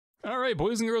Alright,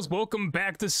 boys and girls, welcome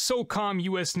back to SOCOM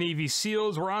US Navy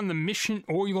SEALs. We're on the mission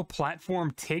oil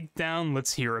platform Takedown.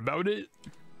 Let's hear about it.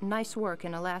 Nice work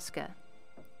in Alaska.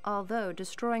 Although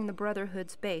destroying the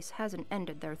Brotherhood's base hasn't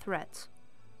ended their threats.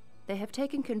 They have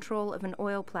taken control of an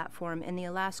oil platform in the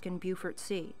Alaskan Beaufort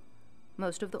Sea.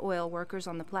 Most of the oil workers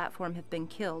on the platform have been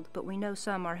killed, but we know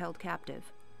some are held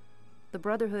captive. The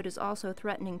Brotherhood is also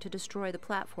threatening to destroy the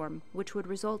platform, which would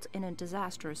result in a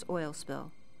disastrous oil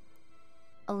spill.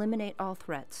 Eliminate all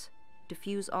threats,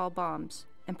 defuse all bombs,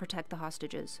 and protect the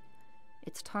hostages.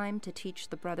 It's time to teach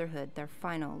the Brotherhood their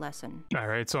final lesson.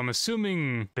 Alright, so I'm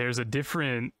assuming there's a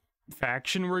different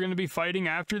faction we're going to be fighting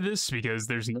after this, because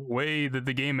there's no way that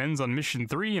the game ends on mission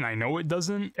 3, and I know it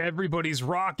doesn't. Everybody's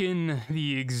rocking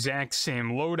the exact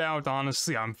same loadout.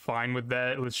 Honestly, I'm fine with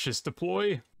that. Let's just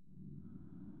deploy.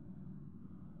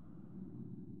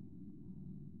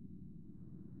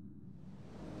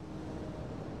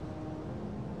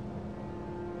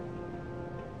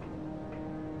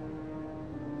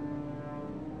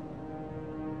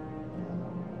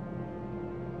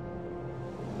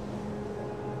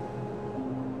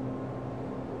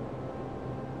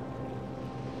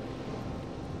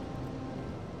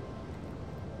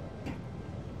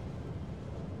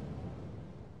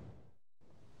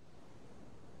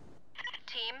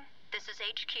 Team, this is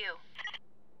HQ.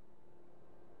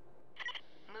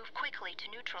 Move quickly to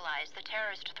neutralize the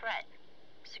terrorist threat.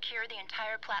 Secure the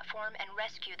entire platform and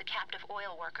rescue the captive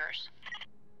oil workers.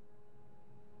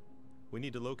 We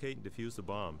need to locate and defuse the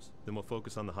bombs. Then we'll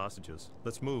focus on the hostages.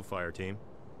 Let's move, fire team.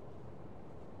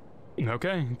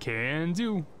 Okay, can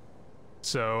do.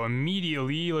 So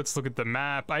immediately, let's look at the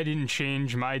map. I didn't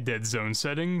change my dead zone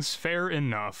settings. Fair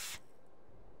enough.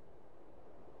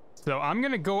 So I'm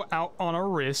gonna go out on a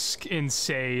risk and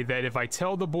say that if I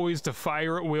tell the boys to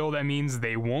fire at will, that means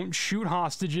they won't shoot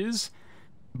hostages.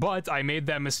 But I made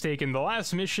that mistake in the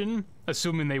last mission,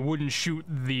 assuming they wouldn't shoot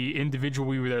the individual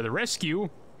we were there to rescue,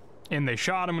 and they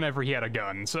shot him whenever he had a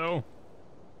gun, so...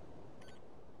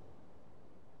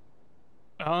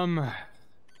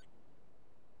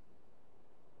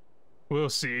 We'll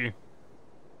see.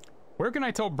 Where can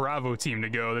I tell Bravo team to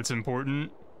go that's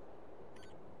important?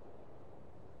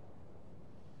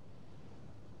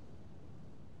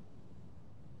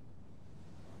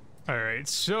 Alright,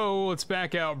 so let's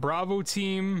back out. Bravo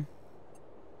team.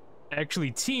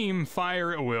 Actually, team,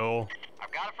 fire at will.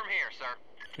 I've got it from here, sir.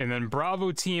 And then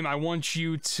Bravo team, I want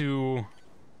you to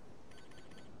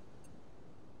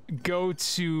go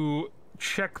to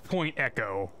checkpoint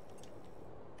Echo.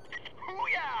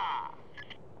 Hoo-yah!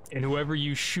 And whoever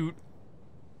you shoot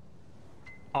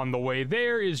on the way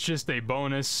there is just a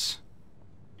bonus.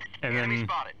 And Enemy then,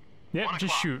 spotted. yeah, 1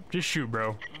 just o'clock. shoot,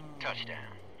 bro. Touchdown.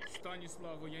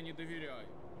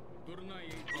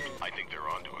 I think they're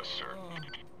onto us, sir.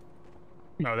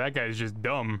 No, that guy's just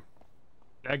dumb.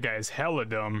 That guy's hella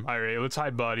dumb. Alright, let's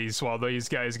hide bodies while these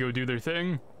guys go do their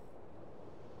thing.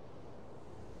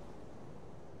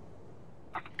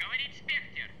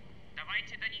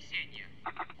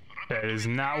 That is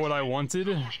not what I wanted.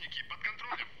 Can you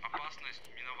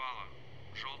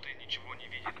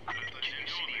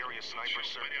see the area sniper,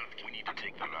 sir? We need to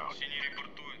take them out.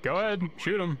 Go ahead,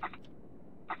 shoot him.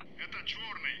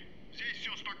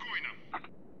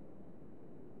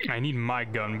 I need my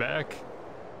gun back.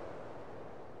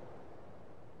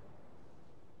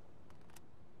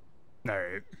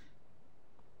 Alright.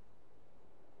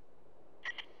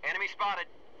 Enemy spotted.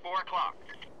 4 o'clock.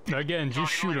 Again,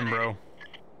 just shoot him, bro.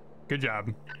 Good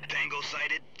job. Tango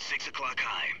sighted, 6 o'clock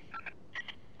high.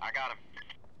 I got him.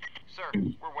 Sir,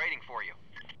 we're waiting for you.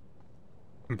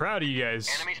 I'm proud of you guys.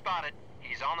 Enemy spotted.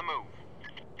 He's on the move.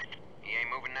 He ain't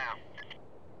moving now.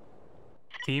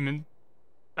 Team and...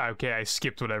 Okay, I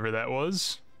skipped whatever that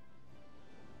was.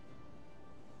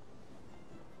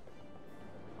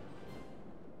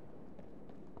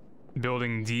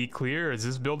 Building D clear. Is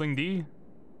this building D?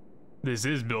 This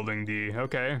is building D.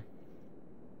 Okay.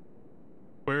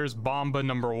 Where's Bomba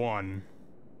number 1?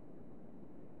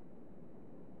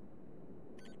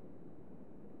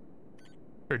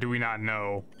 Or do we not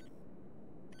know?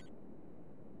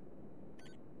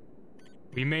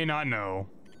 We may not know.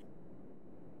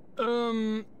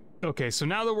 Okay, so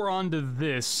now that we're on to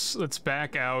this, let's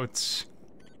back out.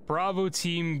 Bravo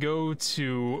team, go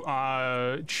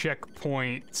to,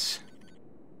 checkpoint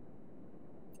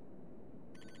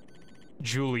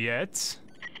Juliet.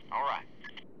 All right.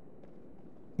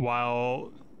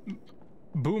 While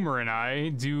Boomer and I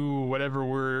do whatever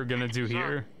we're gonna do Sir,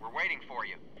 here. we're waiting for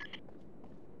you.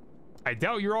 I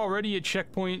doubt you're already at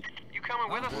checkpoint. You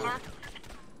coming with us, sir?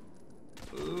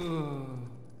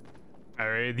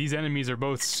 Alright, these enemies are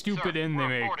both stupid and they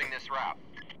make this route.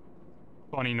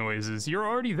 funny noises. You're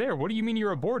already there. What do you mean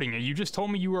you're aborting it? You just told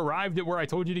me you arrived at where I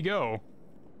told you to go.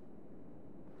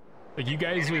 Like, you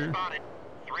guys Enemy are... spotted.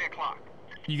 3 o'clock.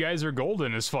 You guys are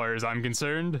golden as far as I'm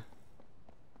concerned.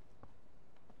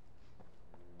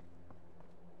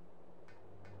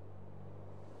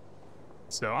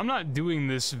 So I'm not doing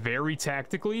this very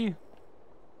tactically.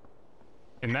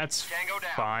 And that's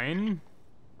fine.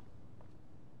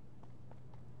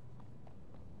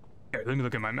 Here, let me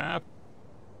look at my map.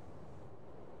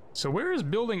 So where is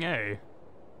building A?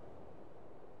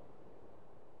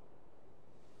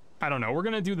 I don't know. We're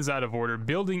gonna do this out of order.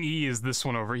 Building E is this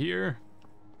one over here.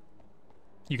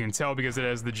 You can tell because it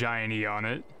has the giant E on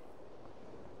it.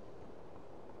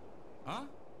 Huh?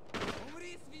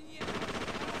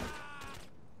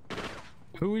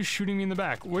 Who is shooting me in the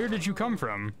back? Where did you come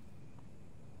from?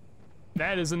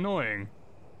 That is annoying.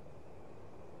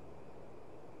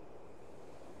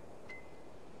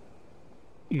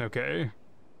 Okay.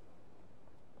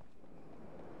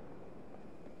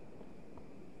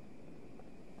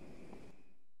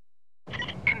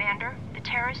 Commander, the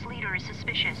terrorist leader is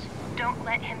suspicious. Don't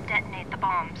let him detonate the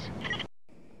bombs.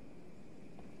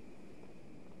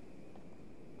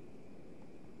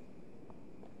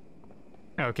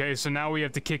 Okay, so now we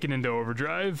have to kick it into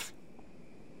overdrive.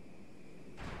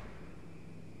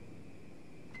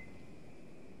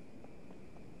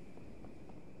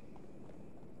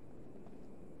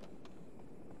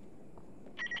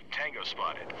 Tango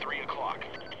spotted. 3 o'clock.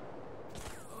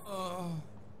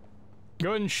 Go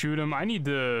ahead and shoot him. I need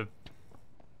to...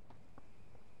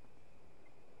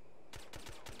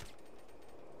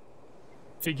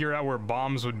 figure out where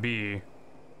bombs would be.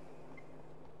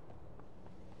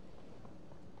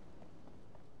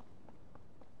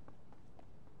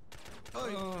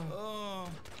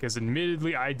 Because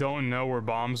admittedly, I don't know where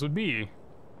bombs would be.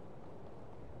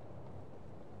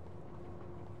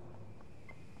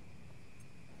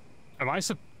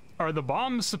 Are the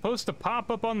bombs supposed to pop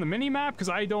up on the mini-map? Because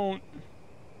I don't...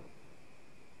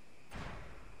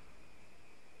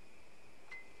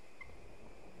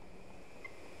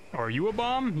 Are you a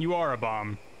bomb? You are a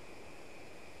bomb.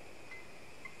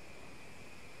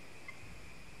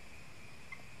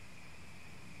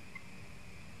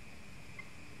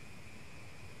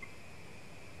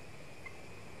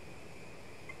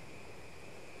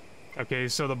 Okay,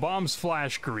 so the bombs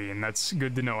flash green. That's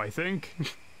good to know, I think.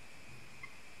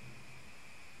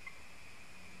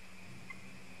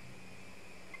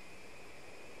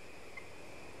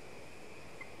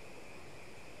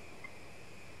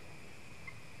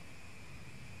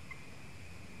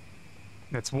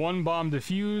 That's one bomb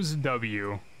defuse,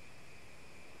 W.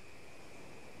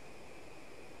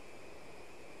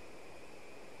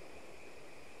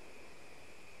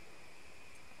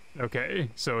 Okay,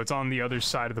 so it's on the other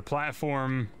side of the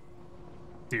platform.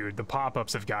 Dude, the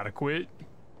pop-ups have got to quit.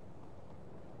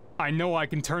 I know I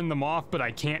can turn them off, but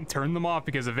I can't turn them off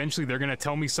because eventually they're gonna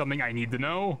tell me something I need to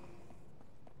know.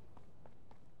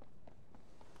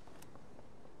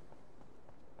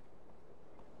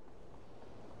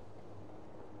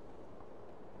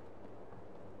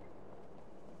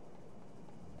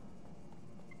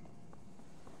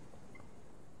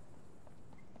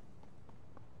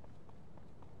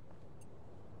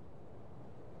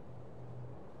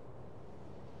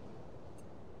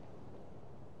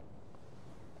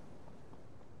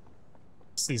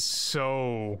 This is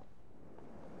so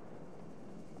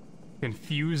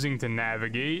confusing to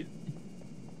navigate.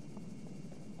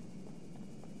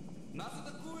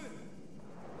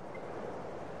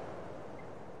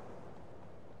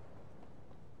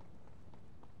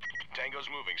 Tango's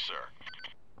moving, sir.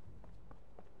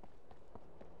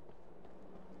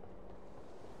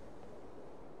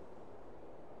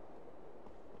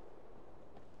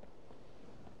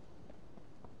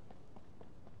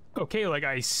 Okay, like,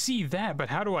 I see that, but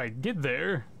how do I get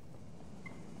there?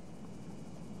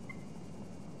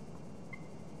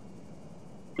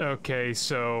 Okay,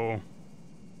 so...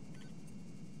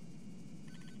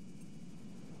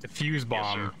 Defuse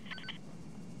bomb. Yes,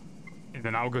 and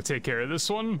then I'll go take care of this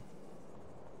one.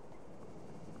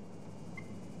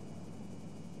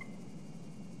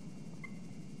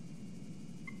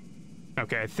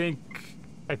 Okay,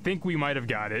 I think we might have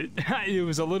got it. It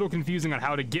was a little confusing on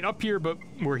how to get up here, but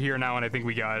we're here now, and I think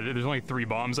we got it. There's only 3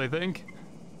 bombs, I think.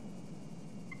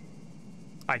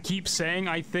 I keep saying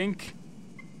I think.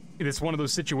 It's one of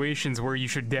those situations where you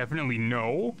should definitely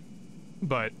know,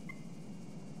 but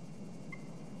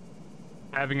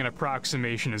having an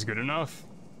approximation is good enough.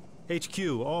 HQ,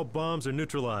 all bombs are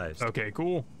neutralized. Okay,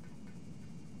 cool.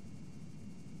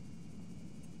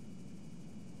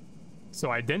 So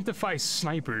identify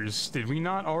snipers. Did we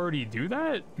not already do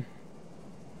that?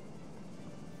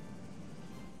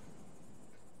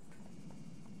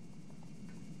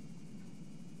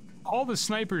 All the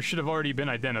snipers should have already been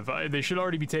identified. They should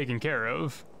already be taken care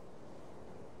of.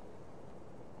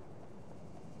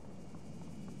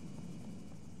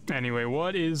 Anyway,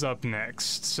 what is up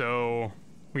next? So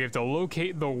we have to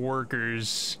locate the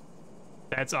workers.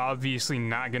 That's obviously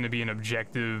not going to be an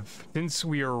objective. Since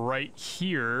we are right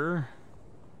here...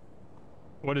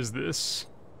 What is this?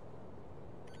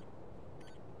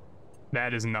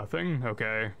 That is nothing.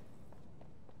 Okay.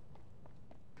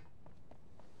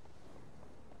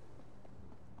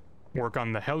 Work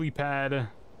on the helipad.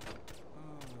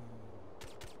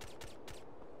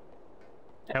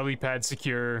 Helipad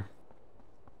secure.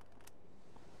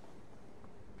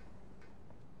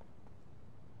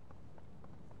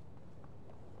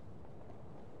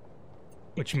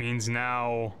 Which means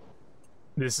now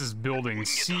this is building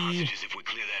C. If we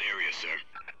clear that area, sir.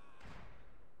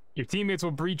 Your teammates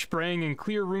will breach praying and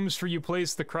clear rooms for you.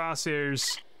 Place the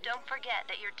crosshairs. Don't forget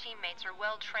that your teammates are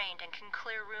well trained and can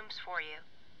clear rooms for you.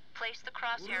 Place the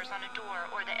crosshairs on a door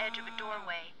or the edge of a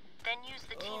doorway. Then use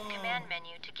the team command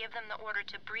menu to give them the order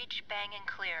to breach, bang, and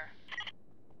clear.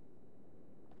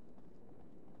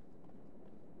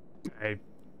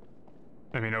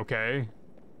 I mean, okay.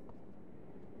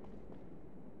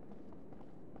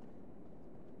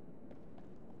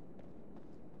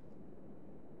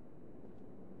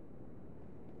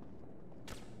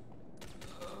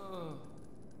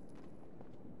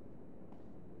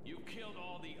 You killed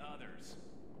all the others.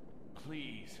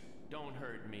 Please, don't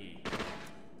hurt me.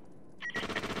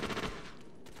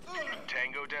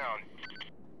 Tango down.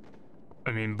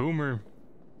 I mean, Boomer,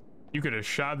 you could have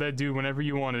shot that dude whenever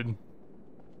you wanted.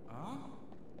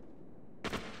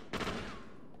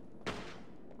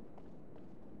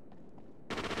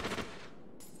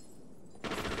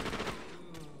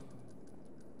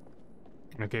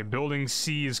 Okay, building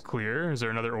C is clear. Is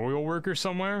there another oil worker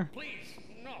somewhere? Please,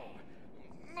 no.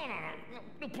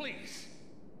 No, please.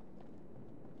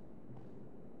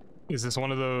 Is this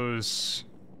one of those?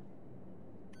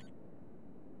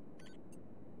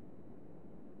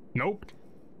 Nope.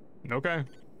 Okay.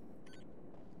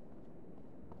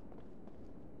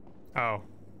 Oh.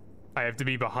 I have to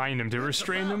be behind him to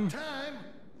restrain them?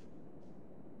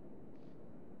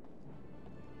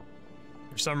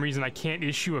 For some reason, I can't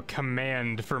issue a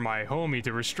command for my homie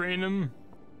to restrain him.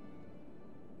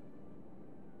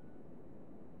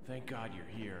 Thank God you're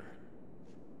here.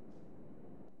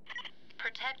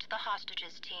 Protect the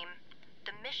hostages, team.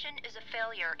 The mission is a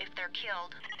failure if they're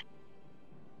killed.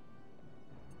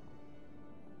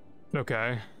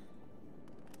 Okay.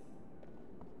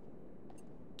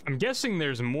 I'm guessing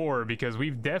there's more because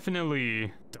we've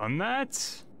definitely done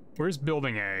that. Where's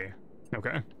building A?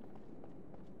 Okay.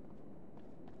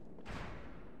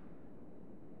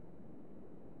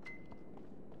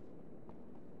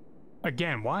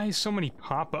 Again, why so many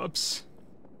pop-ups?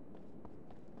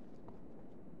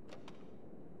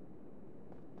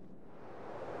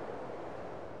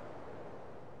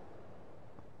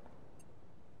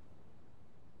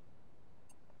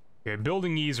 Okay,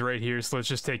 building E is right here, so let's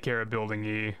just take care of building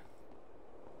E.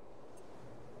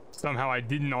 Somehow I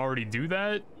didn't already do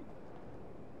that?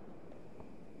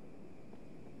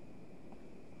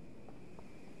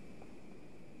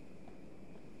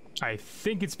 I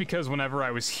think it's because whenever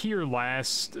I was here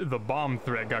last, the bomb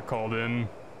threat got called in.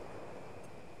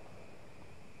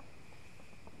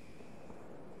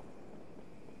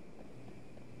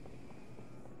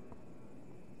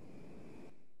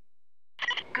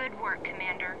 Good work,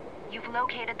 Commander. You've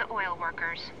located the oil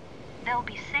workers. They'll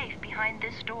be safe behind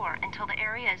this door until the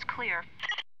area is clear.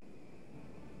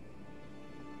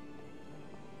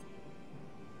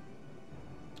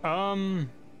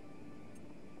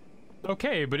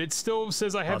 Okay, but it still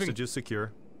says I haven't... Hostages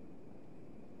secure.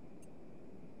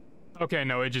 Okay,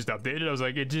 no, it just updated. I was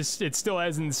like, it still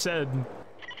hasn't said...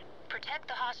 Protect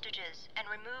the hostages and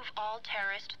remove all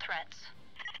terrorist threats.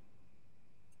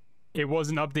 It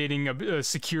wasn't updating a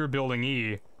secure building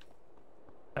E.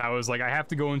 I was like, I have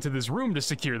to go into this room to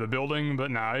secure the building,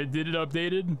 but now it did it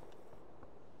updated.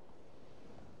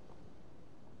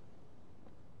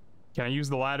 Can I use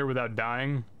the ladder without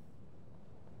dying?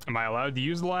 Am I allowed to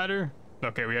use the ladder?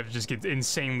 Okay, we have to just get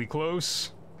insanely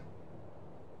close.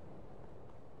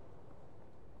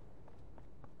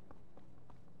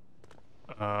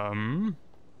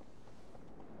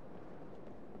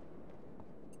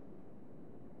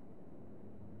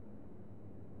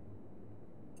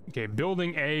 Okay,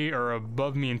 building A are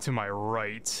above me and to my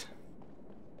right.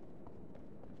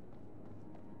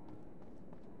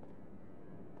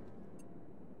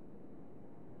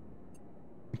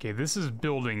 Okay, this is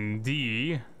building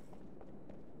D,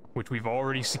 which we've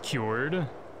already secured.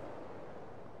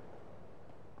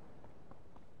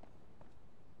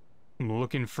 I'm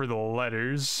looking for the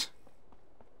letters.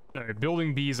 Alright,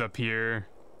 building B's up here.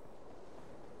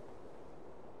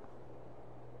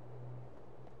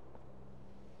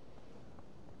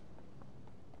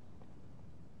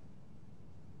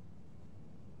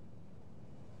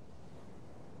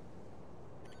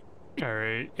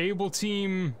 Alright, Able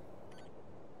team.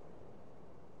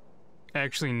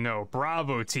 Actually, no.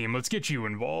 Bravo team, let's get you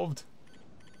involved.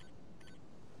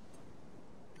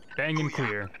 Bang and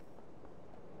clear.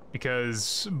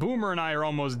 Because Boomer and I are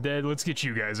almost dead, let's get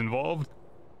you guys involved.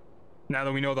 Now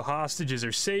that we know the hostages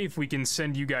are safe, we can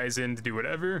send you guys in to do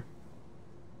whatever.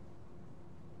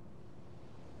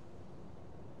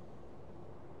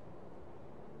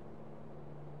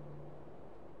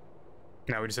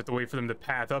 Now we just have to wait for them to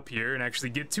path up here and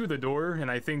actually get to the door,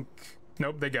 and I think...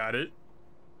 Nope, they got it.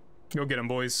 Go get them,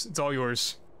 boys. It's all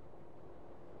yours.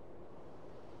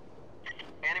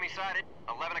 Enemy sighted,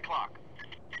 11 o'clock.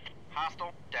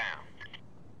 Hostile, down.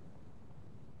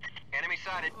 Enemy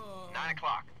sighted, 9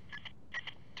 o'clock.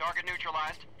 Target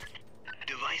neutralized.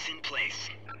 Device in place.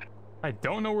 I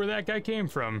don't know where that guy came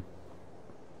from.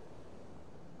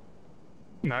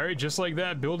 Alright, just like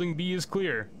that, building B is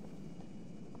clear.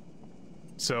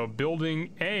 So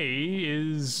building A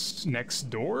is next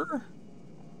door?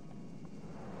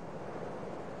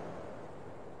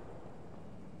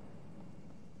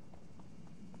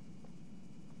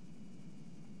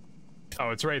 Oh,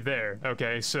 it's right there.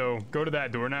 Okay, so go to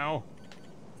that door now.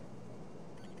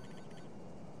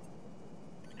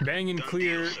 Bang and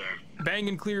clear. Bang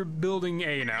and clear building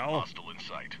A now. Hostile in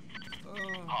sight.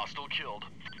 Hostile killed.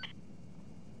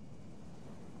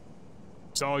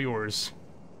 It's all yours.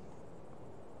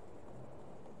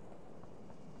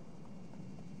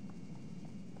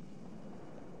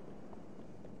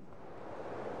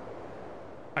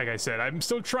 Like I said, I'm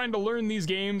still trying to learn these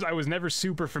games. I was never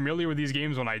super familiar with these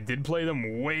games when I did play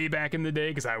them way back in the day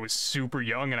because I was super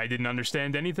young and I didn't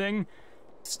understand anything.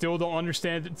 Still don't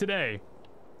understand it today.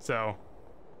 So,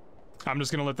 I'm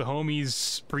just gonna let the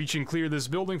homies breach and clear this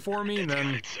building for me, and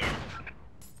then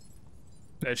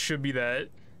that should be that.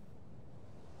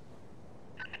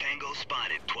 Tango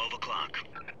spotted, 12 o'clock.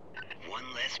 One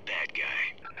less bad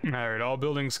guy. Alright, all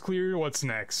buildings clear. What's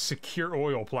next? Secure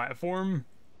oil platform.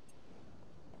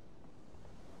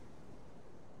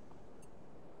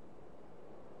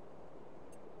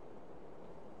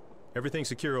 Everything's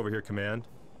secure over here, Command.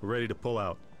 We're ready to pull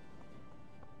out.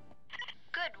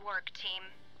 Good work, team.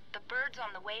 The bird's on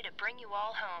the way to bring you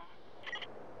all home.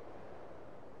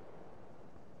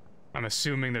 I'm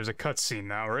assuming there's a cutscene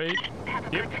now, right? Have a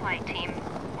good flight, team.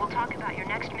 We'll talk about your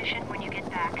next mission when you get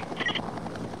back.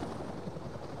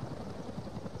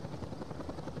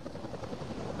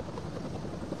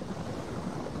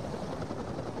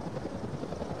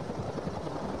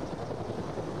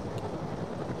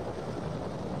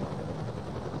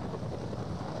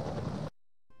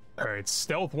 Alright,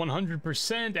 stealth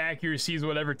 100%, accuracy is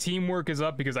whatever, teamwork is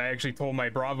up because I actually told my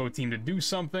Bravo team to do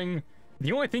something.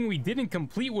 The only thing we didn't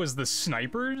complete was the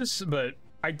snipers, but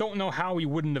I don't know how we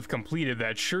wouldn't have completed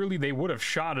that. Surely they would have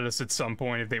shot at us at some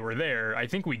point if they were there. I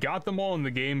think we got them all in the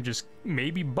game, just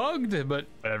maybe bugged, but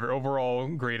whatever. Overall,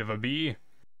 grade of a B.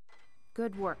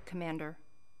 Good work, Commander.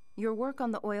 Your work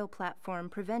on the oil platform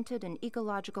prevented an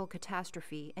ecological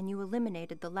catastrophe, and you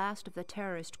eliminated the last of the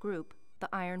terrorist group, the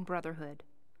Iron Brotherhood.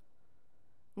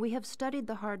 We have studied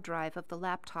the hard drive of the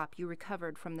laptop you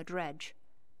recovered from the dredge.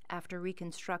 After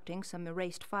reconstructing some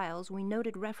erased files, we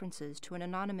noted references to an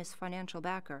anonymous financial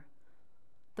backer.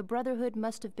 The Brotherhood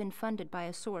must have been funded by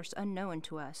a source unknown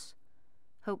to us.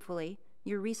 Hopefully,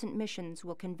 your recent missions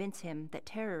will convince him that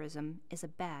terrorism is a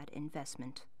bad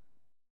investment.